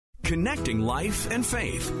Connecting life and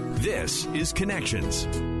faith. This is Connections.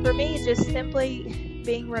 For me, just simply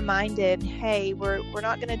being reminded, hey, we're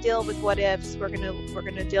not going to deal with what ifs. We're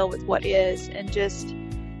going to deal with what is, and just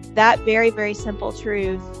that very, very simple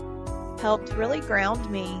truth helped really ground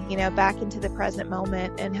me, back into the present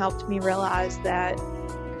moment, and helped me realize that,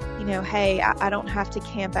 hey, I don't have to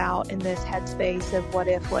camp out in this headspace of what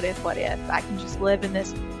if. I can just live in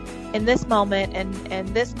this moment, and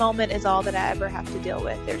this moment is all that I ever have to deal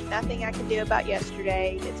with. There's nothing I can do about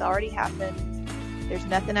yesterday. It's already happened. There's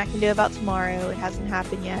nothing I can do about tomorrow. It hasn't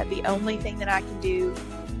happened yet. The only thing that I can do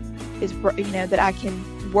is, that I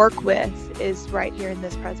can work with is right here in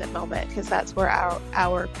this present moment, because that's where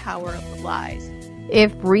our power lies.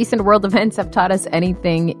 If recent world events have taught us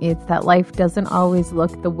anything, it's that life doesn't always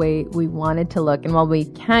look the way we want it to look. And while we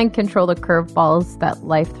can't control the curveballs that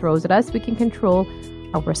life throws at us, we can control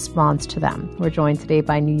our response to them. We're joined today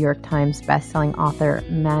by New York Times bestselling author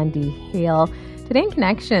Mandy Hale. Today in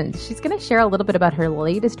Connections, she's going to share a little bit about her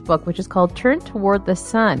latest book, which is called Turn Toward the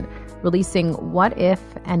Sun, releasing what if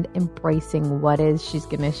and embracing what is. She's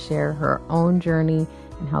going to share her own journey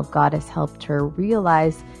and how God has helped her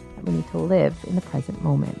realize that we need to live in the present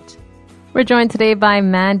moment. We're joined today by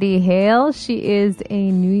Mandy Hale. She is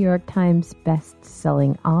a New York Times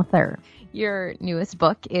best-selling author. Your newest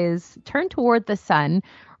book is Turn Toward the Sun,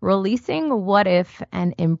 releasing what if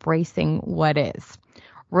and embracing what is.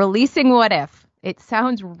 Releasing what if. It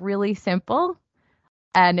sounds really simple,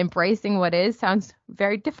 and embracing what is sounds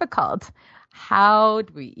very difficult. How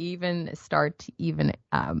do we even start to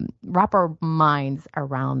wrap our minds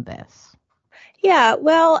around this? Yeah,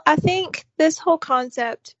 well, I think this whole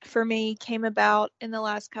concept for me came about in the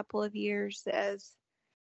last couple of years as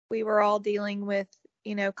we were all dealing with,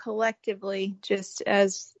 collectively, just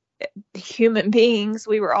as human beings,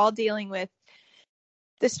 we were all dealing with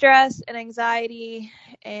the stress and anxiety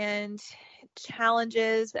and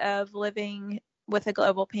challenges of living with a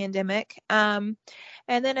global pandemic. And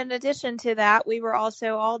then in addition to that, we were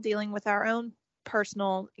also all dealing with our own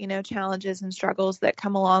personal, challenges and struggles that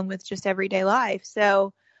come along with just everyday life.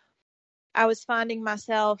 So I was finding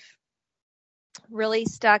myself really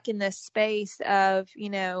stuck in this space of,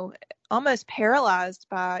 almost paralyzed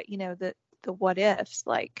by, the what ifs,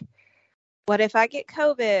 like, what if I get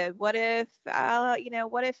COVID? What if,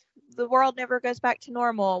 what if the world never goes back to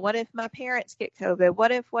normal? What if my parents get COVID?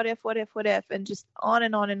 What if, and just on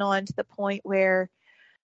and on and on, to the point where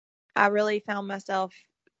I really found myself,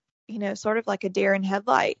 sort of like a deer in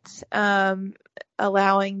headlights,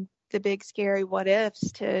 allowing the big, scary what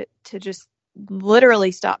ifs to just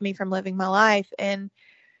literally stop me from living my life. And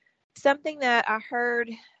something that I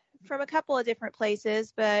heard from a couple of different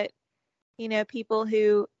places, but, people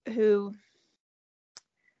who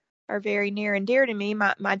are very near and dear to me,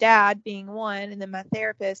 my dad being one, and then my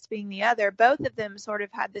therapist being the other, both of them sort of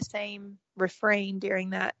had the same refrain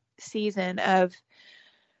during that season of,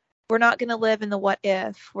 we're not going to live in the what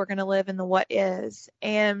if, we're going to live in the what is.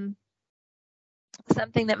 And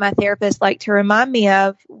something that my therapist liked to remind me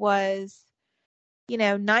of was,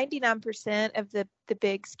 99% of the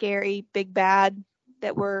big, scary, big bad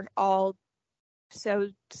that we're all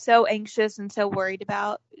so anxious and so worried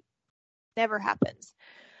about never happens.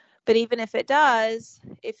 But even if it does,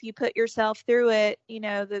 if you put yourself through it,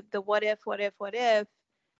 the what if,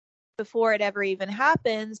 before it ever even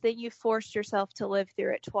happens, then you've forced yourself to live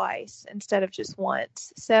through it twice instead of just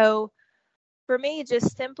once. So for me,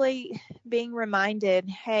 just simply being reminded,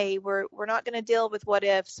 hey, we're not going to deal with what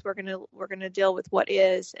ifs. We're going to deal with what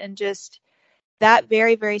is. And just that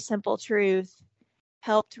very, very simple truth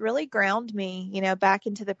helped really ground me, back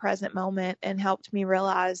into the present moment, and helped me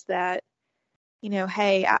realize that,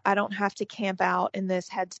 hey, I don't have to camp out in this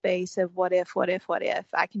headspace of what if.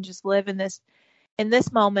 I can just live in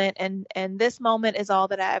this moment, and this moment is all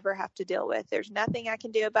that I ever have to deal with. There's nothing I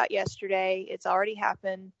can do about yesterday. It's already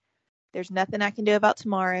happened. There's nothing I can do about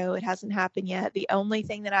tomorrow. It hasn't happened yet. The only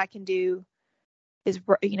thing that I can do is,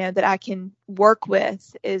 that I can work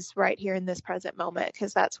with is right here in this present moment,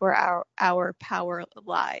 because that's where our power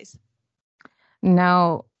lies.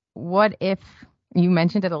 Now, what if, you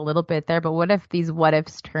mentioned it a little bit there, but what if these what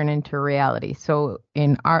ifs turn into reality? So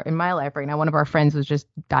in my life right now, one of our friends was just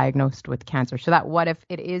diagnosed with cancer. So that what if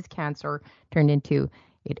it is cancer turned into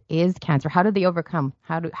it is cancer. How do they overcome?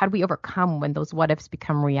 How do we overcome when those what ifs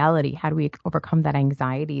become reality? How do we overcome that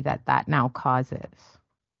anxiety that now causes?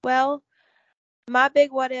 Well, my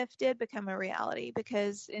big what if did become a reality,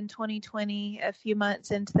 because in 2020, a few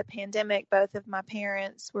months into the pandemic, both of my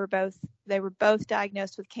parents were both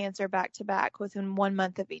diagnosed with cancer back to back within 1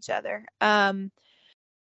 month of each other.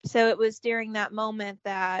 So it was during that moment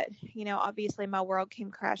that, obviously my world came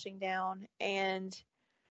crashing down, and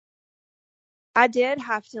I did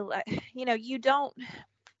have to let, you don't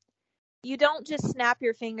just snap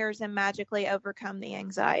your fingers and magically overcome the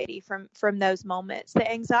anxiety from those moments.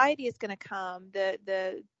 The anxiety is going to come,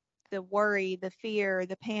 the worry, the fear,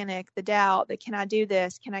 the panic, the doubt that, can I do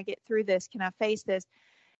this? Can I get through this? Can I face this?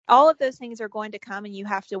 All of those things are going to come, and you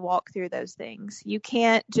have to walk through those things. You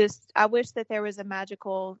can't just, I wish that there was a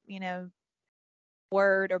magical,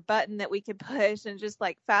 word or button that we could push and just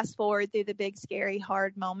like fast forward through the big, scary,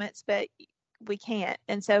 hard moments, but we can't.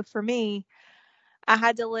 And so for me, I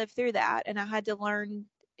had to live through that, and I had to learn,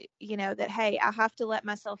 that, hey, I have to let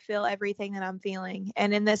myself feel everything that I'm feeling.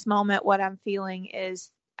 And in this moment, what I'm feeling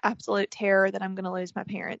is absolute terror that I'm going to lose my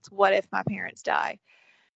parents. What if my parents die?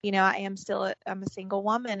 I'm a single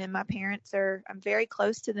woman, and my parents I'm very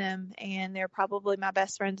close to them, and they're probably my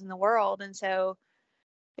best friends in the world. And so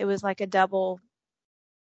it was like a double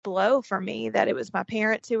blow for me that it was my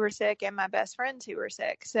parents who were sick and my best friends who were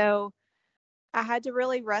sick. So I had to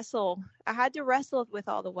really wrestle. I had to wrestle with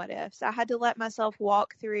all the what ifs. I had to let myself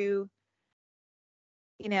walk through,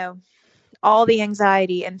 all the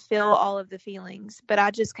anxiety and feel all of the feelings, but I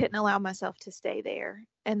just couldn't allow myself to stay there.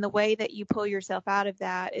 And the way that you pull yourself out of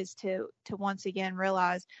that is to once again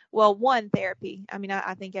realize, well, one, therapy. I mean,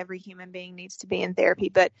 I think every human being needs to be in therapy,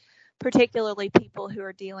 but particularly people who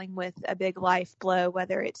are dealing with a big life blow,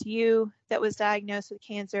 whether it's you that was diagnosed with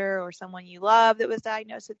cancer, or someone you love that was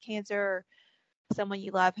diagnosed with cancer, or someone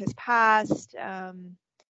you love has passed,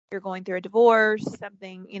 you're going through a divorce,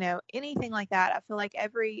 something, anything like that. I feel like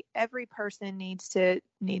every person needs to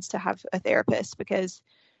have a therapist, because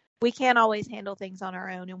we can't always handle things on our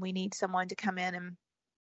own, and we need someone to come in and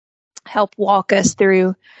help walk us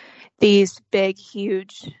through these big,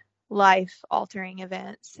 huge, life altering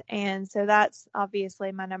events. And so that's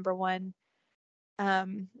obviously my number one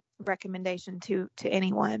recommendation to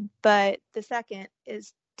anyone. But the second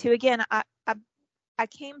is to, again, I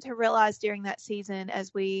came to realize during that season,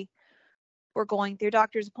 as we were going through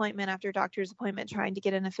doctor's appointment after doctor's appointment, trying to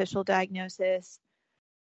get an official diagnosis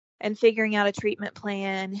and figuring out a treatment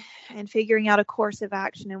plan and figuring out a course of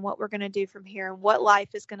action and what we're going to do from here and what life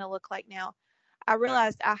is going to look like now, I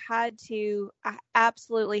realized I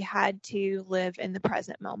absolutely had to live in the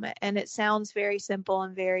present moment. And it sounds very simple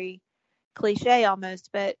and very cliche almost,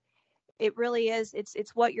 but it really is.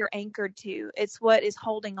 It's what you're anchored to. It's what is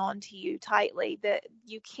holding on to you tightly, that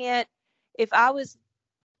you can't, if I was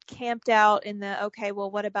camped out in the, okay,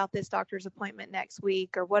 well, what about this doctor's appointment next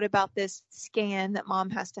week? Or what about this scan that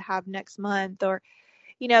mom has to have next month? Or,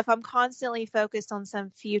 if I'm constantly focused on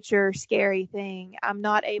some future scary thing, I'm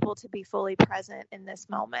not able to be fully present in this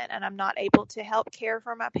moment, and I'm not able to help care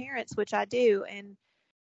for my parents, which I do. And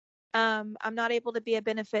I'm not able to be a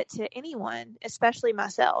benefit to anyone, especially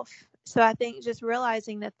myself. So I think just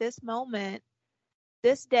realizing that this moment,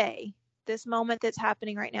 this day, this moment that's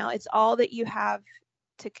happening right now, that's all you have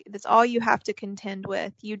to contend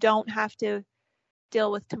with. You don't have to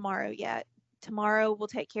deal with tomorrow yet. Tomorrow will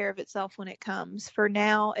take care of itself when it comes. For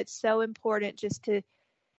now, it's so important just to,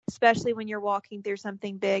 especially when you're walking through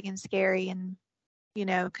something big and scary and,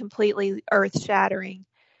 completely earth-shattering,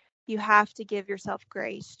 you have to give yourself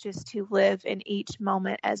grace just to live in each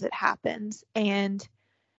moment as it happens, and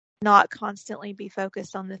not constantly be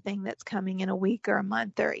focused on the thing that's coming in a week or a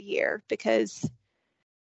month or a year, because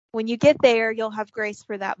when you get there, you'll have grace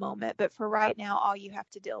for that moment. But for right now, all you have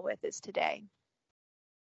to deal with is today.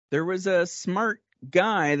 There was a smart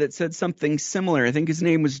guy that said something similar. I think his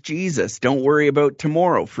name was Jesus. Don't worry about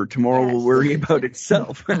tomorrow, for tomorrow will worry about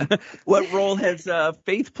itself. What role has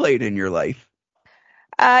faith played in your life?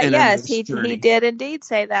 Yes, he did indeed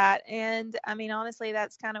say that. And I mean, honestly,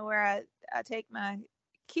 that's kind of where I take my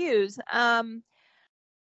cues.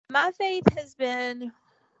 My faith has been,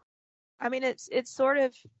 I mean, it's sort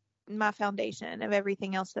of my foundation of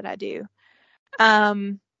everything else that I do.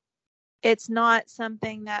 It's not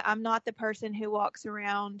something that, I'm not the person who walks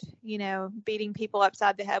around, beating people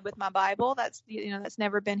upside the head with my Bible. That's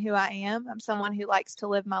never been who I am. I'm someone who likes to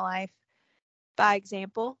live my life by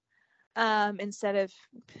example. Instead of,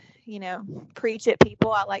 preach at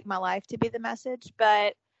people. I like my life to be the message.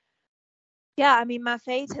 But yeah, I mean, my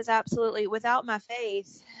faith has absolutely, without my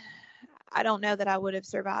faith, I don't know that I would have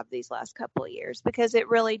survived these last couple of years, because it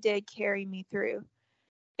really did carry me through.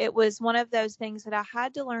 It was one of those things that I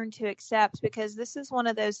had to learn to accept, because this is one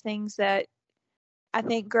of those things that I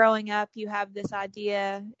think growing up, you have this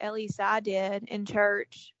idea, at least I did in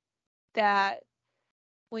church, that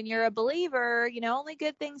when you're a believer, only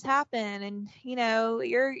good things happen, and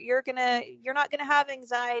you're not gonna have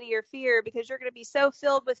anxiety or fear because you're gonna be so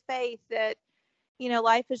filled with faith that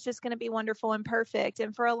life is just gonna be wonderful and perfect.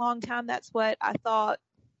 And for a long time, that's what I thought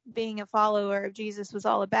being a follower of Jesus was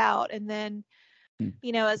all about. And then,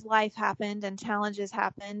 as life happened and challenges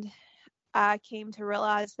happened, I came to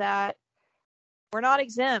realize that we're not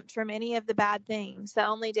exempt from any of the bad things. The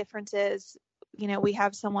only difference is, we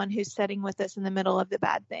have someone who's sitting with us in the middle of the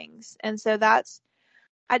bad things. And so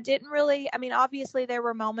obviously there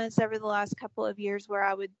were moments over the last couple of years where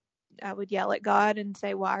I would yell at God and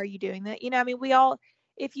say, why are you doing that?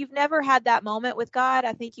 If you've never had that moment with God,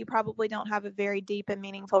 I think you probably don't have a very deep and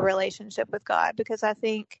meaningful relationship with God, because I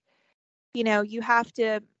think, you have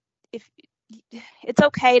to, if it's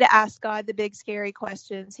okay to ask God the big, scary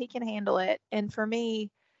questions. He can handle it. And for me,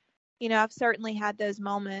 I've certainly had those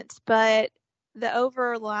moments, but the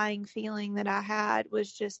overlying feeling that I had was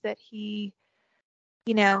just that he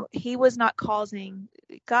was not causing,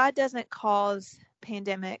 God doesn't cause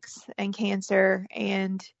pandemics and cancer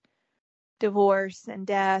and divorce and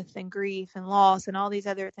death and grief and loss and all these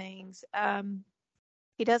other things.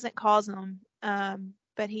 He doesn't cause them.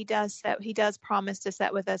 But he does promise to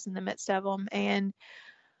sit with us in the midst of them. And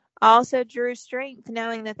I also drew strength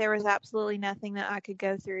knowing that there was absolutely nothing that I could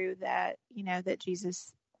go through that, that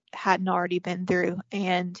Jesus hadn't already been through.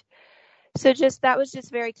 And so that was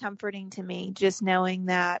just very comforting to me, just knowing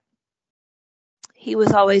that he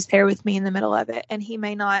was always there with me in the middle of it. And he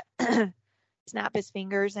may not snap his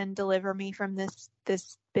fingers and deliver me from this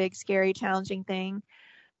big, scary, challenging thing,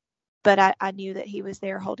 but I knew that he was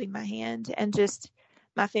there holding my hand. And just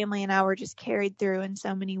my family and I were just carried through in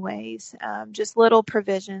so many ways. Just little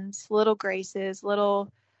provisions, little graces,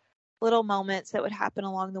 little moments that would happen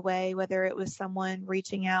along the way, whether it was someone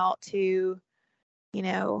reaching out to,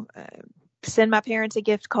 send my parents a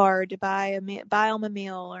gift card to buy them a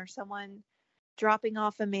meal, or someone dropping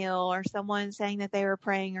off a meal, or someone saying that they were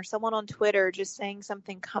praying, or someone on Twitter just saying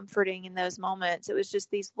something comforting in those moments. It was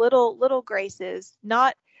just these little graces,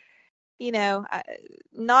 not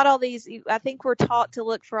all these. I think we're taught to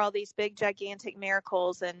look for all these big, gigantic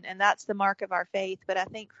miracles, and that's the mark of our faith. But I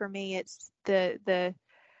think for me, it's the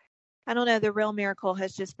real miracle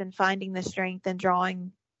has just been finding the strength and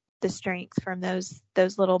drawing the strength from those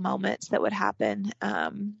little moments that would happen,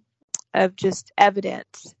 of just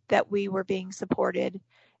evidence that we were being supported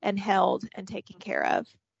and held and taken care of.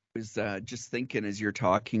 I was just thinking, as you're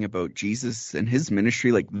talking about Jesus and his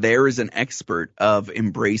ministry, like, there is an expert of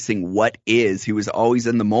embracing what is. He was always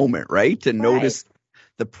in the moment, right? And noticed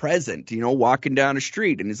the present, walking down a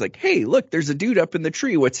street, and he's like, hey, look, there's a dude up in the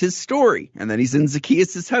tree. What's his story? And then he's in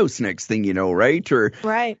Zacchaeus' house next thing you know, right? Or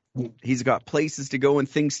he's got places to go and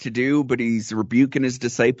things to do, but he's rebuking his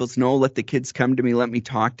disciples. No, let the kids come to me. Let me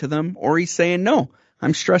talk to them. Or he's saying, no,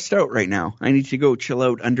 I'm stressed out right now. I need to go chill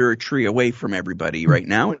out under a tree away from everybody right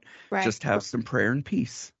now and just have some prayer and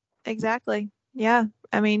peace. Exactly. Yeah.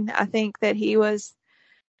 I think that he was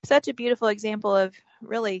such a beautiful example of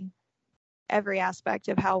really every aspect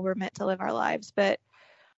of how we're meant to live our lives. But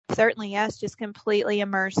certainly, yes, just completely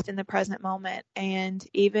immersed in the present moment, and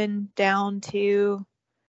even down to,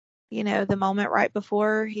 the moment right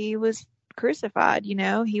before he was crucified.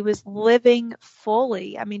 He was living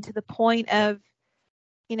fully. To the point of,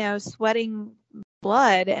 sweating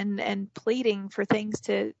blood and pleading for things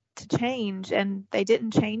to change, and they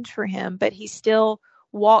didn't change for him, but he still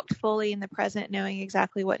walked fully in the present, knowing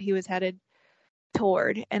exactly what he was headed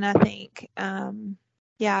toward. And I think, I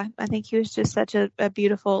think he was just such a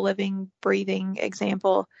beautiful, living, breathing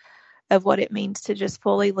example of what it means to just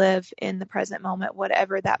fully live in the present moment,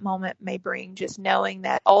 whatever that moment may bring, just knowing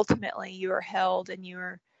that ultimately you are held and you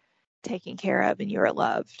are taken care of and you are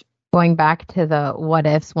loved. Going back to the what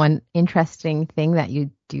ifs, one interesting thing that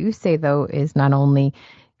you do say, though, is not only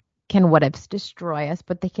can what ifs destroy us,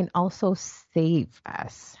 but they can also save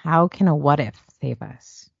us. How can a what if save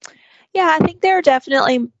us? Yeah, I think there are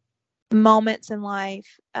definitely moments in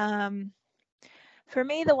life. For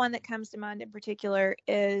me, the one that comes to mind in particular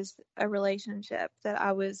is a relationship that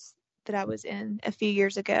I was in a few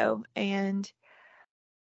years ago. And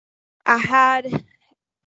I had,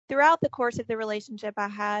 throughout the course of the relationship, I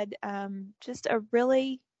had just a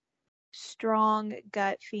really strong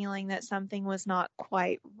gut feeling that something was not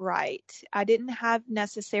quite right. I didn't have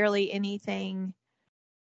necessarily anything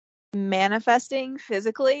manifesting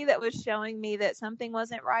physically that was showing me that something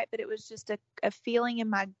wasn't right, but it was just a feeling in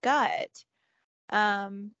my gut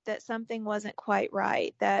that something wasn't quite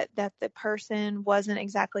right, that the person wasn't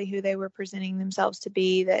exactly who they were presenting themselves to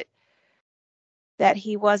be, that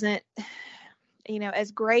he wasn't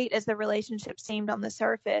as great as the relationship seemed on the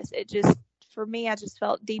surface, it just, for me, I just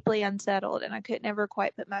felt deeply unsettled, and I could never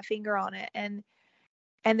quite put my finger on it. And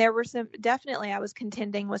there were definitely I was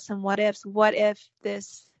contending with some what ifs. What if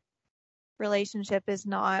this relationship is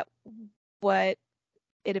not what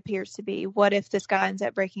it appears to be? What if this guy ends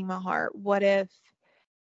up breaking my heart? What if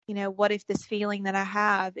this feeling that I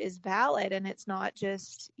have is valid and it's not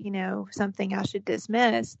just, something I should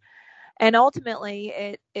dismiss? And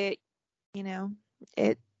ultimately the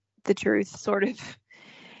truth sort of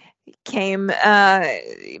became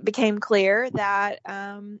clear that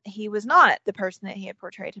he was not the person that he had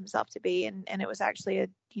portrayed himself to be, and it was actually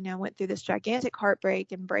went through this gigantic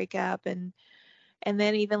heartbreak and breakup, and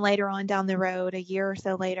then even later on down the road, a year or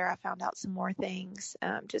so later, I found out some more things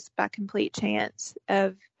just by complete chance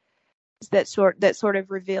of that sort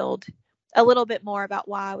of revealed a little bit more about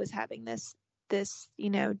why I was having this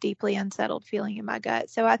deeply unsettled feeling in my gut.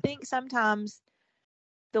 So I think sometimes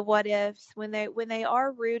the what ifs, when they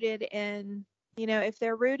are rooted in, if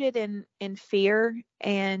they're rooted in fear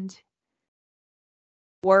and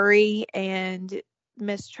worry and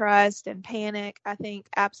mistrust and panic, I think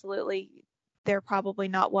absolutely they're probably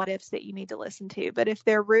not what ifs that you need to listen to. But if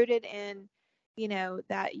they're rooted in,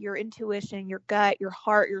 that your intuition, your gut, your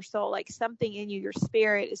heart, your soul, like something in you, your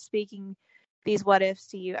spirit is speaking these what ifs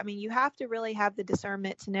to you. I mean, you have to really have the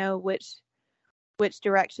discernment to know which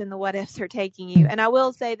direction the what ifs are taking you. And I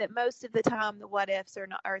will say that most of the time the what ifs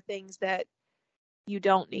are things that you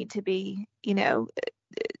don't need to be,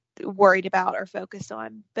 worried about or focused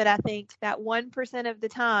on. But I think that 1% of the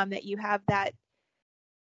time that you have that,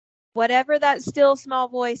 whatever that still small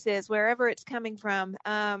voice is, wherever it's coming from,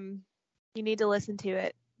 you need to listen to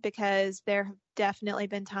it, because there have definitely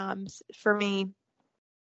been times for me,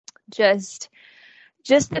 just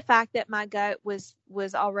the fact that my gut was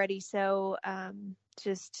already so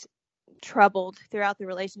just troubled throughout the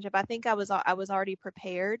relationship. I think I was already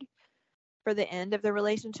prepared for the end of the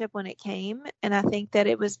relationship when it came, and I think that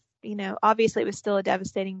it was, obviously it was still a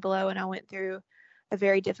devastating blow, and I went through a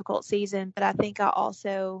very difficult season. But I think I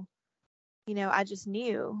also, I just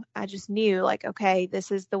knew like, okay,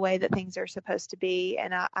 this is the way that things are supposed to be,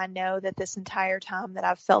 and I know that this entire time that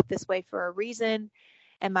I've felt this way for a reason,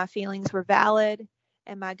 and my feelings were valid,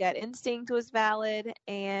 and my gut instinct was valid,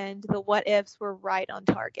 and the what ifs were right on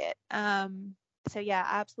target. So yeah,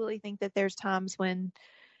 I absolutely think that there's times when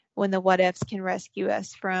the what ifs can rescue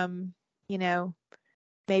us from,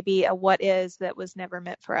 maybe a what is that was never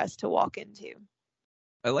meant for us to walk into.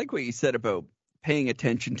 I like what you said about paying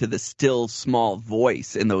attention to the still small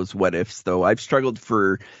voice in those what ifs, though. I've struggled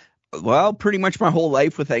for, pretty much my whole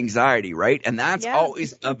life with anxiety, right? And that's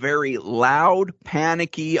always a very loud,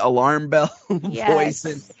 panicky alarm bell voice.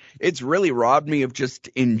 And it's really robbed me of just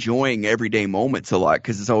enjoying everyday moments a lot,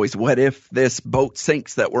 because it's always, what if this boat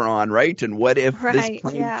sinks that we're on, right? And what if this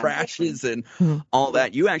plane crashes and all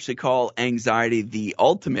that? You actually call anxiety the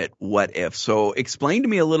ultimate what if. So explain to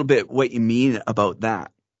me a little bit what you mean about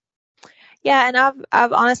that. Yeah, and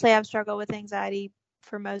I've honestly struggled with anxiety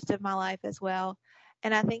for most of my life as well.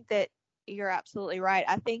 And I think that you're absolutely right.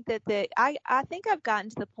 I think that I think I've gotten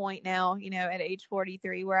to the point now, at age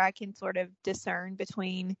 43, where I can sort of discern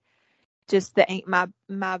between just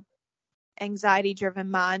my anxiety driven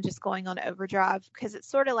mind just going on overdrive, because it's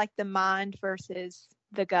sort of like the mind versus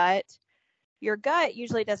the gut. Your gut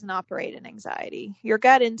usually doesn't operate in anxiety. Your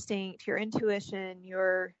gut instinct, your intuition,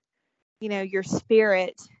 your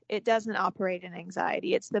spirit, it doesn't operate in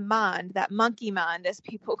anxiety. It's the mind, that monkey mind, as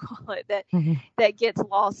people call it, that gets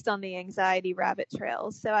lost on the anxiety rabbit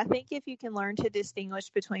trails. So I think if you can learn to distinguish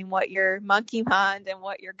between what your monkey mind and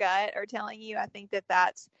what your gut are telling you, I think that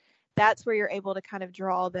that's where you're able to kind of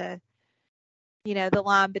draw the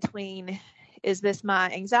line between, is this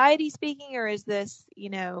my anxiety speaking, or is this,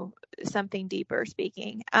 something deeper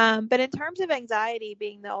speaking? But in terms of anxiety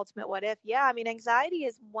being the ultimate what if, anxiety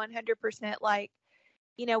is 100% like,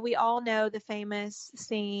 we all know the famous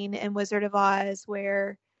scene in Wizard of Oz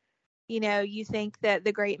where, you think that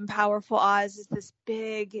the great and powerful Oz is this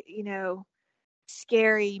big,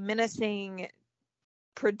 scary, menacing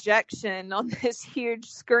projection on this huge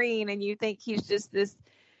screen, and you think he's just this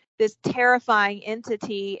terrifying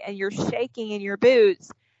entity, and you're shaking in your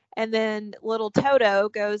boots. And then little Toto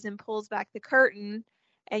goes and pulls back the curtain,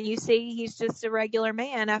 and you see he's just a regular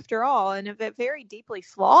man after all, and a very deeply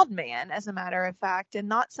flawed man, as a matter of fact, and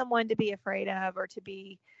not someone to be afraid of or to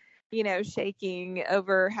be, shaking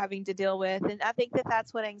over having to deal with. And I think that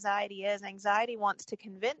that's what anxiety is. Anxiety wants to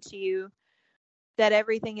convince you that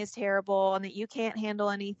everything is terrible and that you can't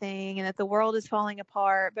handle anything and that the world is falling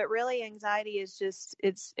apart. But really, anxiety is just,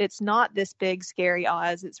 it's not this big, scary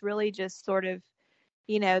Oz. It's really just sort of,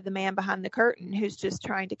 the man behind the curtain who's just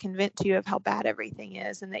trying to convince you of how bad everything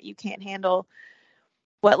is and that you can't handle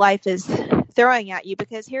what life is throwing at you.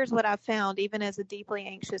 Because here's what I've found, even as a deeply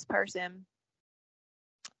anxious person,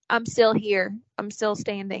 I'm still here. I'm still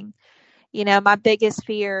standing. My biggest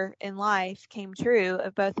fear in life came true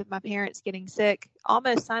of both of my parents getting sick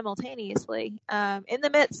almost simultaneously in the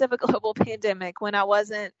midst of a global pandemic, when I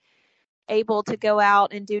wasn't able to go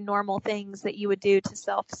out and do normal things that you would do to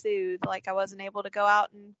self-soothe. Like I wasn't able to go out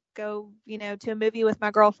and go, to a movie with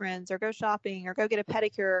my girlfriends, or go shopping, or go get a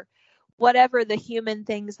pedicure, whatever the human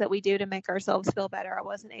things that we do to make ourselves feel better. I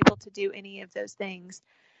wasn't able to do any of those things.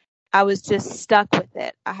 I was just stuck with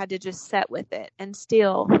it. I had to just sit with it, and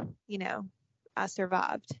still, I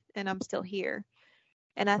survived, and I'm still here.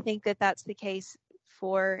 And I think that that's the case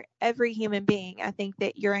for every human being. I think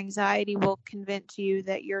that your anxiety will convince you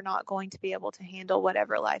that you're not going to be able to handle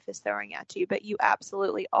whatever life is throwing at you, but you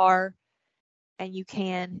absolutely are, and you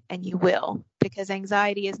can, and you will, because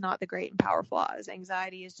anxiety is not the great and powerful Oz.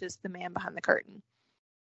 Anxiety is just the man behind the curtain.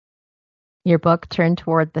 Your book, Turn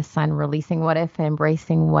Toward the Sun, Releasing What If,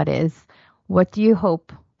 Embracing What Is. What do you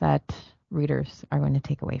hope that readers are going to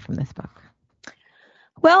take away from this book?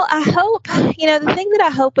 Well, I hope, the thing that I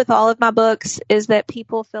hope with all of my books is that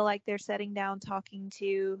people feel like they're sitting down talking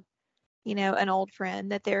to, an old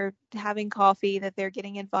friend, that they're having coffee, that they're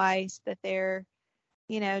getting advice, that they're,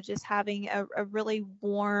 just having a really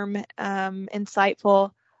warm,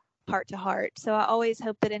 insightful heart to heart. So I always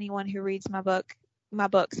hope that anyone who reads my books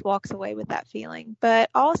walks away with that feeling,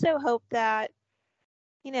 but also hope that,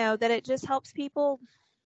 that it just helps people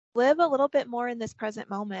live a little bit more in this present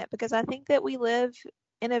moment, because I think that we live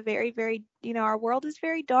in a very, very, our world is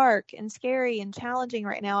very dark and scary and challenging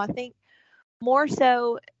right now. I think more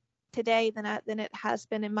so today than it has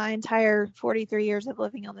been in my entire 43 years of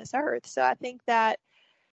living on this earth. So I think that,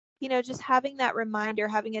 just having that reminder,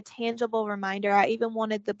 having a tangible reminder. I even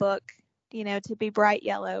wanted the book, to be bright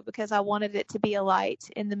yellow, because I wanted it to be a light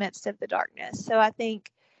in the midst of the darkness. So I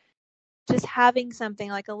think just having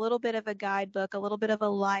something like a little bit of a guidebook, a little bit of a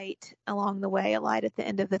light along the way, a light at the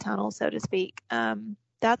end of the tunnel, so to speak.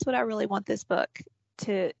 That's what I really want this book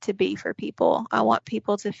to be for people. I want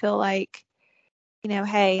people to feel like,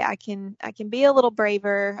 hey, I can be a little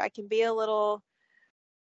braver. I can be a little,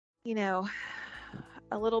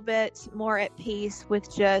 a little bit more at peace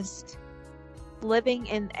with just living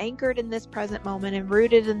and anchored in this present moment and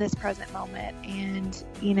rooted in this present moment, and,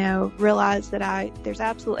 realize that there's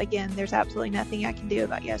absolutely nothing I can do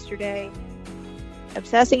about yesterday.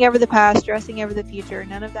 Obsessing over the past, stressing over the future,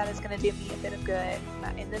 none of that is going to do me a bit of good.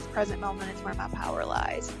 In this present moment is where my power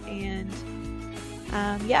lies. And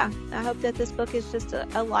I hope that this book is just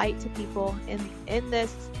a light to people in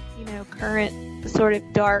this, current sort of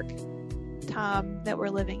dark time that we're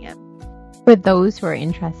living in. For those who are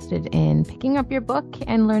interested in picking up your book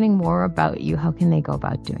and learning more about you, how can they go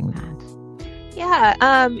about doing that?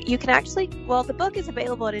 Yeah, you can actually, the book is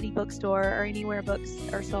available at any bookstore or anywhere books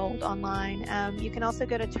are sold online. You can also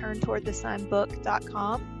go to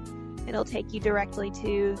turntowardthesunbook.com. It'll take you directly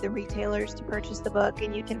to the retailers to purchase the book,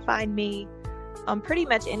 and you can find me on pretty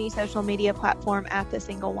much any social media platform at The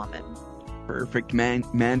Single Woman. Perfect,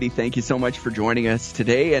 Mandy. Thank you so much for joining us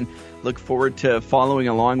today, and look forward to following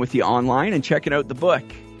along with you online and checking out the book.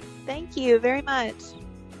 Thank you very much.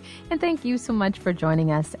 And thank you so much for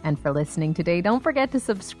joining us and for listening today. Don't forget to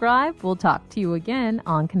subscribe. We'll talk to you again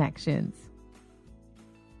on Connections.